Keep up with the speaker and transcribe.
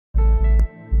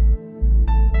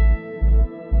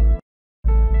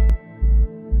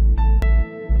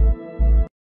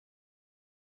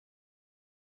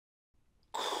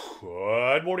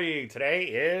Good morning. Today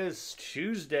is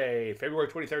Tuesday, February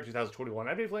 23rd, 2021.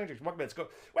 I'm Dave Landry. Welcome. Let's go.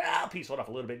 Well, peace went off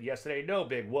a little bit yesterday. No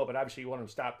big whoop, but obviously you want them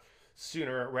to stop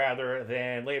sooner rather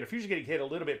than later. Futures getting hit a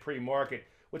little bit pre-market.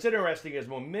 What's interesting is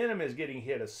momentum is getting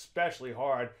hit especially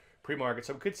hard pre-market.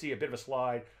 So we could see a bit of a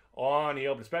slide on the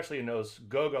open, especially in those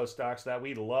go-go stocks that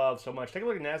we love so much. Take a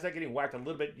look at NASDAQ getting whacked a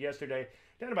little bit yesterday,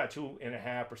 down about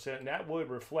 2.5%. And that would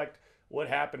reflect what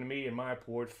happened to me in my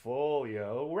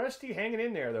portfolio. Resty hanging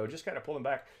in there, though, just kind of pulling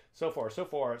back so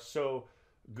far. So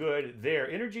good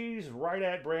there. Energy's right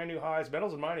at brand new highs.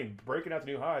 Metals and mining breaking out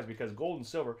the new highs because gold and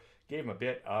silver gave them a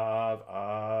bit of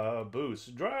a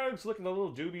boost. Drugs looking a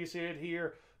little dubious in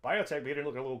here. Biotech beginning to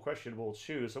look a little questionable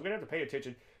too. So we're going to have to pay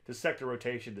attention to sector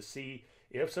rotation to see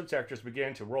if some sectors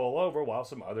begin to roll over while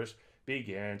some others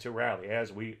begin to rally,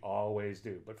 as we always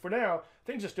do. But for now,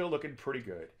 things are still looking pretty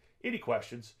good. Any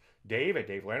questions? Dave at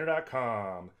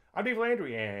DaveLandry.com. I'm Dave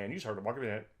Landry, and you just heard the Market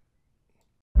Minute.